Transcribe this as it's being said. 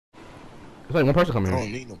There's only one person coming I here.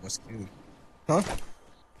 don't need no more skin. Huh? There's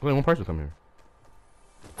only one person coming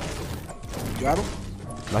here. You got him?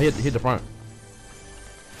 No, he hit the front.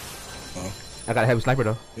 Oh. I got a heavy sniper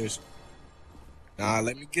though. Here's... Nah,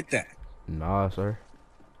 let me get that. Nah, sir.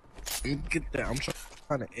 Let me get that. I'm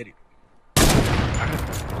trying to edit.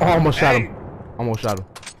 Oh, almost shot him. Almost shot him.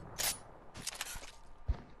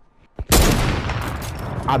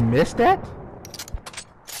 I missed that?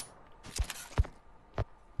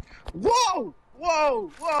 Whoa!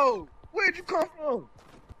 Whoa! Whoa! Where'd you come from?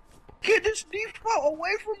 Get this default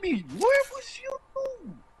away from me! Where was you?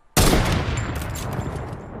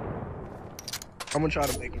 I'm gonna try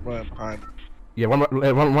to make him run behind me. Yeah, let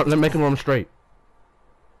make him run straight.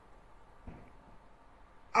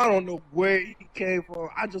 I don't know where he came from.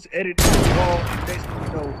 I just edited the wall and next thing you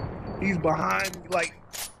know, he's behind me like,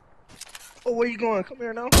 oh, where you going? Come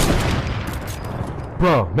here now.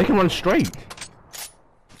 Bro, make him run straight.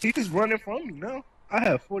 He's running from me now. I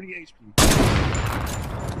have 40 HP.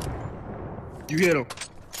 You hit him.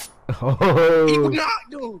 Oh. He was not,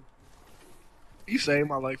 dude. You saved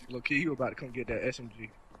my life, little kid. He was about to come get that SMG.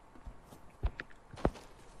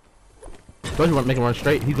 So you want to make him run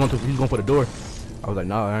straight? He's going for the door. I was like,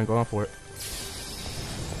 nah, I ain't going for it.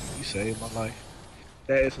 You saved my life.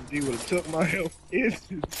 That SMG would have took my health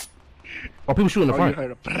instantly. Oh, people shooting in the front. You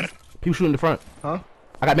heard a People shooting in the front. Huh?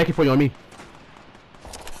 I got making for you on me.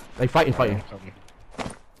 They fighting. I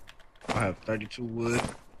have 32 wood.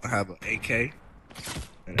 I have an AK.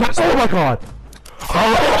 Oh my god!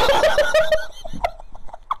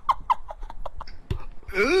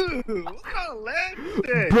 Ooh, what kind of lag is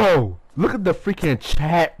that? Bro, look at the freaking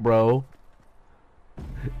chat, bro.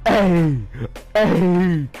 Hey!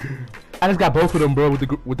 I just got both of them, bro,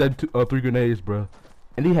 with that 3 grenades, bro.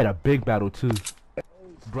 And he had a big battle too.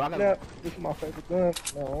 Bro, This is my favorite gun.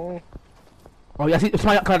 No. Oh yeah, see,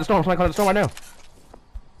 somebody caught the storm. Somebody caught the storm right now.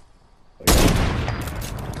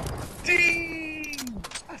 Dang!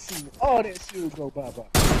 I seen all that shit go bye-bye.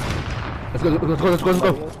 Let's go. Come on.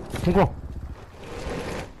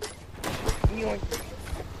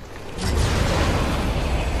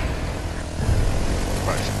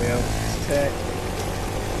 Right, spell, attack.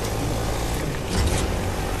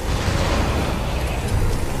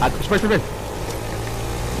 Spray.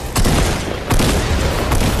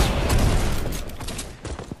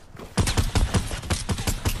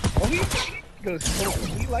 Oh, he goes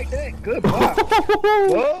he like that? Good block.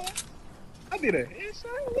 What? I did a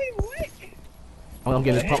headshot? Wait, what? Oh, I'm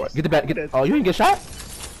getting this part. Get the back. Oh, you didn't get shot?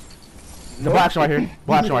 The ball action right here.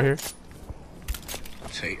 Ball action right here.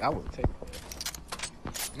 I would take that.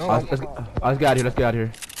 No, let's get out of here. Let's get out of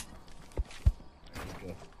here.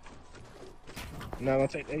 You not gonna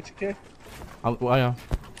take the ATK? I am.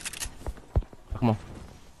 Come on.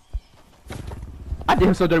 I did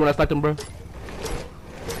him so dirty when I sniped him, bro.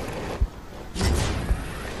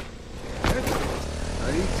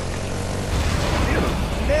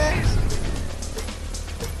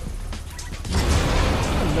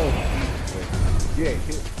 Yeah,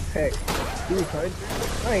 hit tech 200.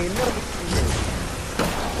 I ain't never seen that.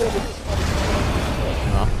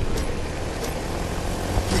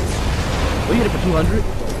 What you hit it for 200?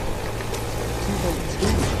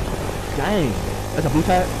 202. Dang. That's a blue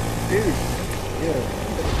tag? Dude. Yeah.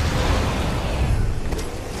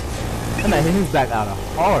 That man hit his back out of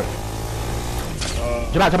hard.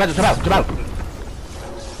 Jump out.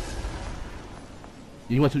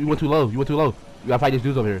 You went too low. You gotta fight these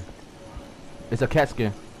dudes over here. It's a cat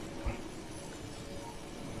skin.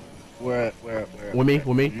 Where? With me?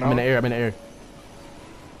 No. I'm in the air.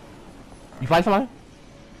 You fight somebody?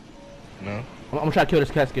 No. I'm gonna try to kill this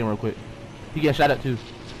cat skin real quick. He getting shot at too.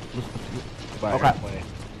 Okay.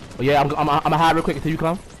 Oh yeah, I'm gonna hide real quick until you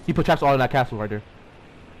come. He put traps all in that castle right there.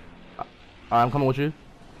 Alright, I'm coming with you.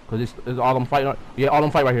 Cause it's all them fighting. Yeah, all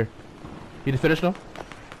them fight right here. You just finished them?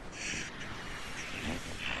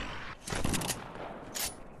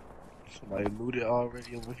 Somebody looted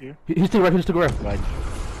already over here. He's still right. Like,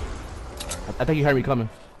 I think he heard me coming.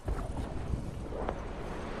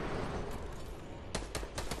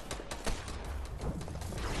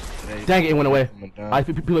 Dang it went away.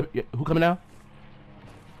 People, who coming now?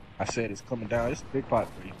 I said it's coming down. It's a big pot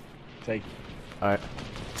for you. Take it. Alright.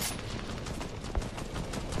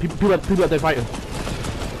 People out there fighting.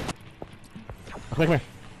 Come here.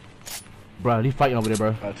 Bro, he's fighting over there,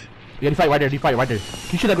 bro. What? Yeah, he fight right there. Can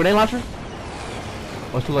you shoot that grenade launcher?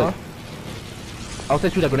 Oh, it's too late. Huh? I'll say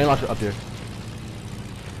shoot that grenade launcher up there.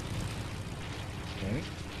 Okay.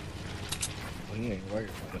 Well, he ain't worried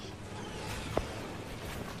about us.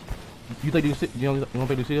 You think you don't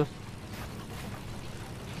think you see us?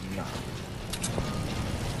 Nah.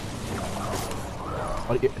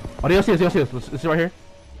 Oh, yeah. Oh, they don't see us. They don't see us. Let's see right here.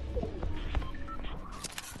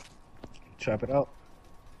 Trap it out.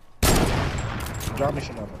 Drop me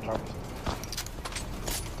some ammo. Drop me some.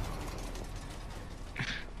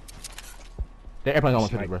 The airplane on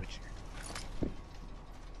 150, bro.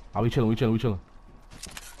 Oh, we chilling. We chilling. We chilling.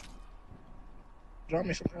 Drop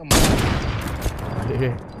me some ammo.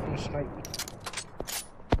 Here.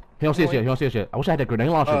 He don't see us yet. He don't see us yet. I wish I had that grenade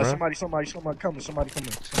launcher, bro. Somebody coming. Somebody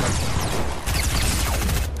coming.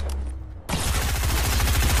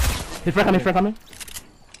 His friend coming. His friend coming.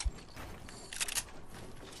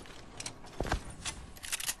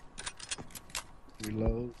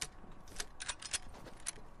 Reload.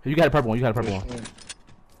 You got a purple one. You got a purple one.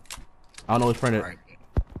 I don't know which friend it. Right.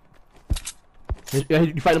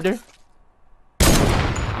 You fight up there?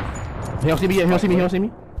 He don't see me yet. He don't see me. He don't see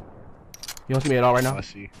me. He don't see me at all right now. I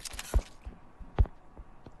see.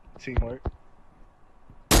 Teamwork.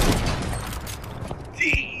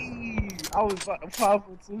 Gee, I was about to pop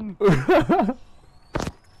it too.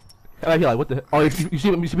 I feel like, what the? Oh, you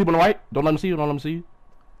see people on the right? Don't let them see you. Don't let them see you.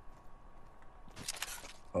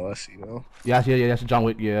 Oh, I see though. Yeah, I see. Yeah, that's John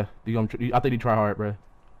Wick. Yeah, I think he try hard, bro.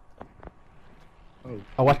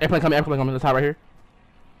 Oh, watch airplane coming. Airplane coming. Let's hide right here.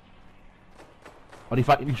 Oh, you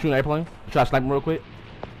shooting an airplane? You try to snipe him real quick.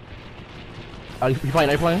 Oh, you fighting an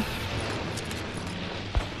airplane?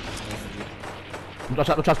 Don't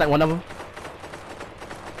try to snipe one of them.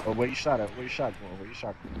 Oh, where you shot at? Where you shot going? Where you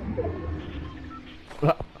shot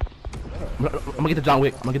going? I'm gonna get the John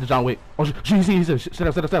Wick. I'm gonna get the John Wick. Oh, he's sit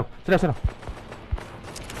up.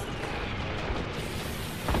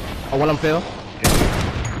 Oh, one of them fell.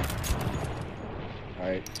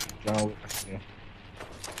 Alright, John Wick. Yeah.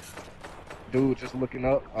 Dude, just looking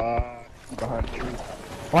up. Behind the tree.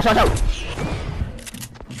 Watch out!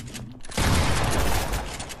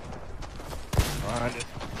 Behind us.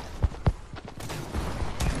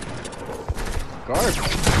 Guard.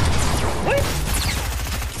 What?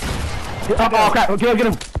 Oh crap! Get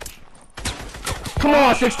him! Come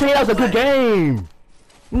on, 16. That was a good game.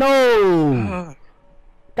 No,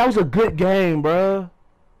 that was a good game, bro.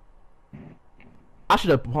 I should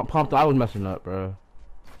have pumped. I was messing up, bro.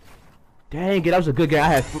 Dang it, that was a good game. I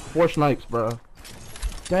had 4 snipes, bro.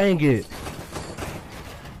 Dang it.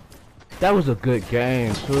 That was a good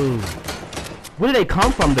game, too. Where did they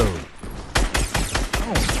come from, though?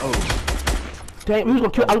 I don't know. Dang, we was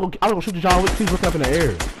gonna kill. I was gonna shoot the John Wick. He was looking up in the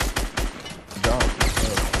air.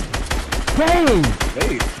 Dang!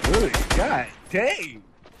 Hey, good. God dang.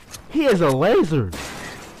 He is a laser.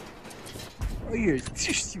 Oh, yeah.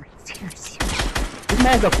 This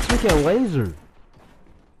man's a freaking laser.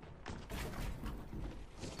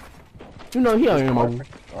 You know he ain't move.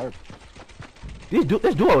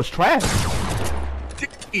 This duo is trash.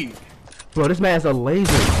 Bro, this man's a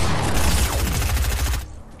laser.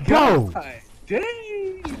 Bro. God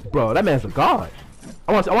dang. Bro, that man's a god.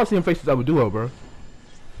 I want to see him face this other duo, bro.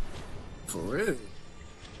 For real?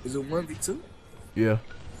 Is it 1v2? Yeah.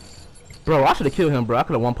 Bro, I should have killed him, bro. I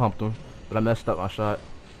could have one pumped him, but I messed up my shot.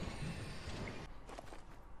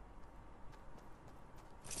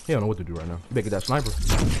 He don't know what to do right now. You better get that sniper.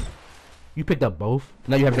 You picked up both.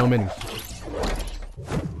 Now you have no minis.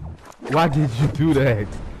 Why did you do that?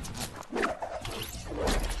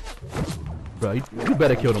 Bro, you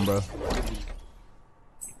better kill him, bro.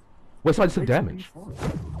 Wait, somebody took damage.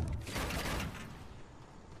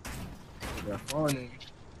 Well,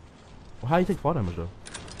 how you take fall damage, though?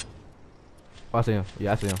 Oh, I see him.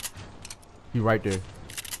 Yeah, I see him. He right there.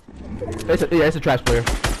 It's a trash player.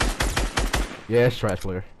 Yeah, it's a trash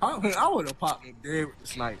player. I would have popped him dead with the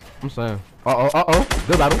sniper. I'm saying. Uh-oh.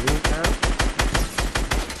 Good battle.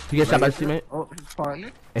 He gets shot by his teammate. Oh, his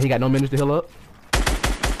partner. And he got no minutes to heal up.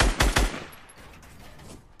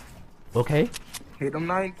 Okay. Hit him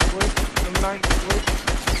 9 foot.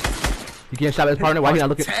 He getting shot by his partner. Why he not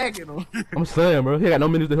looking? Tagging him. I'm saying, bro. He got no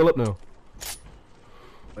minutes to heal up now.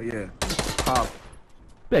 Oh yeah. Pop.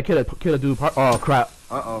 Yeah, kill a dude. Oh crap.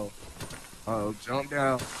 Uh-oh. Jump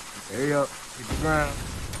down. Hurry up. Hit the ground.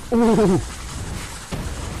 Ooh.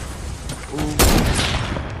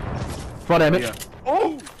 Fall damage.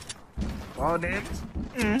 Oh! Fall damage.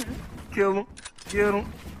 Kill him. Get him.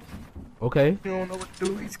 Okay. He don't know what to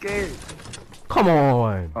do. He's scared. Come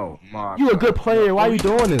on. Oh my. You a good player. Why are you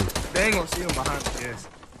doing this? They ain't gonna see him behind the desk.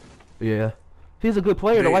 Yeah. He's a good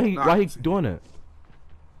player. Though. Why he doing it?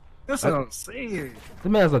 That's what I'm saying.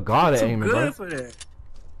 This man's a god at aiming, bro. Good for that.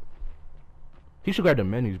 He should grab the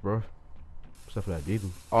minis, bro. Except for that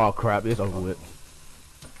Deagle. Oh crap, it's over with.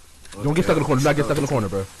 Okay. Don't get stuck in the corner. Do not get stuck in the corner,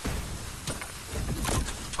 bro.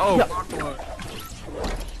 Oh, yeah. my God.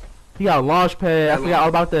 He got a launch pad. I forgot all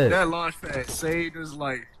about that. That launch pad saved his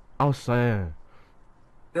life. I'm saying.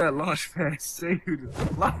 That launch pad saved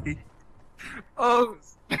his life. Oh.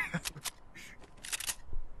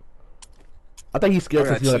 I think he's scared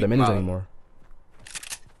because he don't have the minis anymore.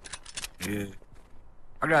 Yeah.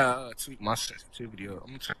 I gotta tweak my sensitivity up.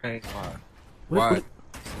 I'm gonna change my What?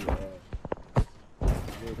 a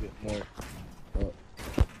little bit more.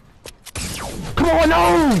 Come on,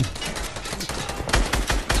 no!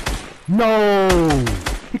 No!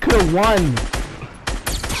 He could have won.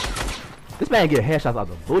 This man get headshots out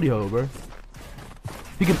the booty hole, bro.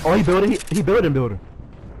 He can. Oh, he building. He building.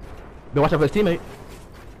 But watch out for his teammate.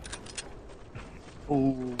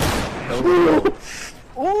 Ooh.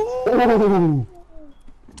 Ooh.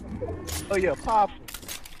 Oh yeah, pop.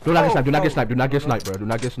 Do not get sniped. Do not get sniped. Do not get sniped, bro. Do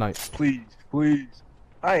not get sniped. Please, please.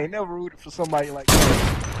 I ain't never rooted for somebody like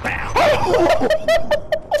that.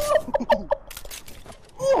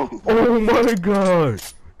 Oh my god.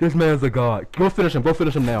 This man's a god. Go finish him. Go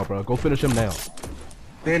finish him now, bro. Go finish him now.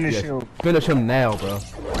 Finish him. Finish him now, bro. I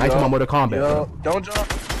ain't talking about Mortal Kombat, bro. Don't jump.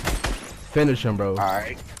 Finish him, bro.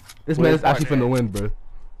 Alright. This man is actually finna win, bro.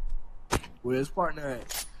 Where's his partner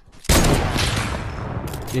at?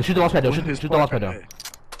 Yeah, shoot the launch pad down. Shoot the launch pad down.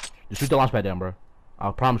 Just shoot the launch pad down, bro.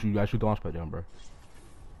 I promise you guys, shoot the launch pad down, bro.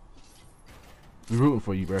 We rooting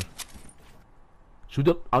for you, bro. Shoot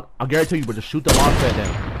the. I'll guarantee you, but just shoot the launch pad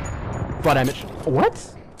down. 4 damage.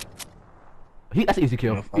 What? That's an easy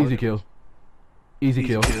kill. Easy kill. Easy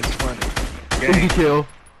kill. Easy kill.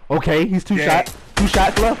 Okay, he's 2 shots. 2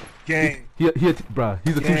 shots left. Gang. Bruh,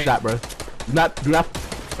 he's a 2-shot, bro. Do not.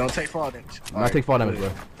 Don't take fall damage. Do not take fall damage,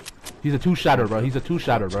 bro. He's a 2-shotter, bro. He's a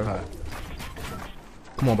 2-shotter, bro.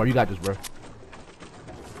 Come on, bro. You got this, bro.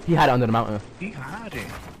 He had it under the mountain. He hiding.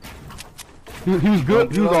 He was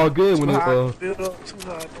good. He was all good when he build up too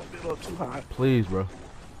high. Don't build up too high. Please, bro.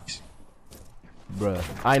 Bruh,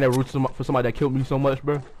 I ain't never rooted for somebody that killed me so much,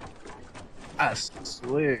 bro. I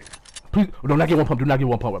swear. Please, do not get 1 pump. Do not get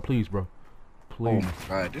 1 pump, bro. Please, bro. Please. Oh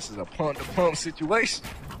my god, this is a pump to pump situation.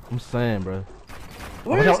 I'm saying, bro.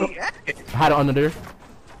 Where is he at? I had it under there.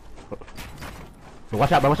 So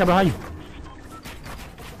watch out, bro. Watch out behind you.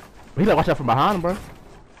 He like watch out from behind him, bro.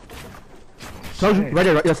 Told you, right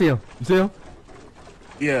there, right there. I see him. You see him?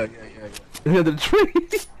 Yeah. He's under the tree.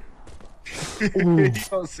 You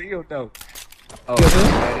don't see him though. Oh,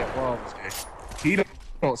 that wall was there. He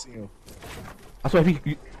don't see him. I swear, if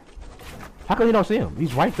he how come you don't see him?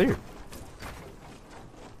 He's right there.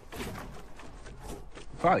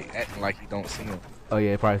 Probably acting like he don't see him. Oh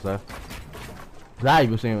yeah, probably so. Cause I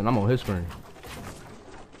even see him and I'm on his screen.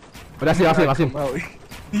 But that's it, I see him.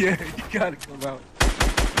 Yeah, you gotta come out.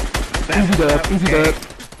 Easy dub, easy dub,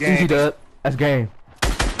 easy dub. That's game.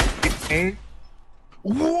 Game?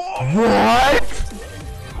 What?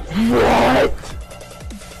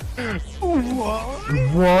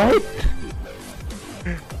 What?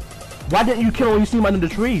 Why didn't you kill him when you see him under the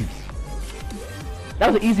trees?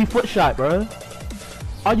 That was an easy foot shot, bro.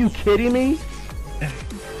 Are you kidding me?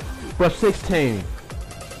 Bro, 16.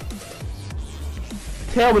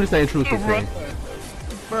 Tell me this ain't true, 16.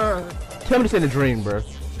 Tell me this ain't a dream, bro.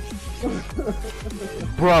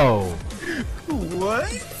 Bro. What?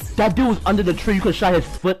 That dude was under the tree. You could shot his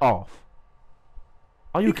foot off.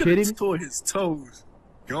 Are you kidding me? Tore his toes.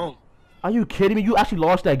 Gone. Are you kidding me? You actually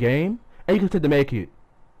lost that game, and you could take the med kit.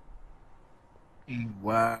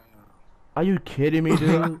 Wow. Are you kidding me,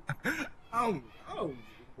 dude? Bro.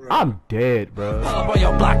 I'm dead, bro. Pull up on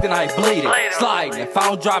your block, then I bleed it. Sliding. If I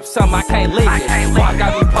don't drop something, I can't leave it. Squad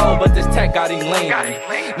got me pulled, but this tech got him leaning.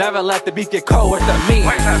 Never let the beat get cold with the mean.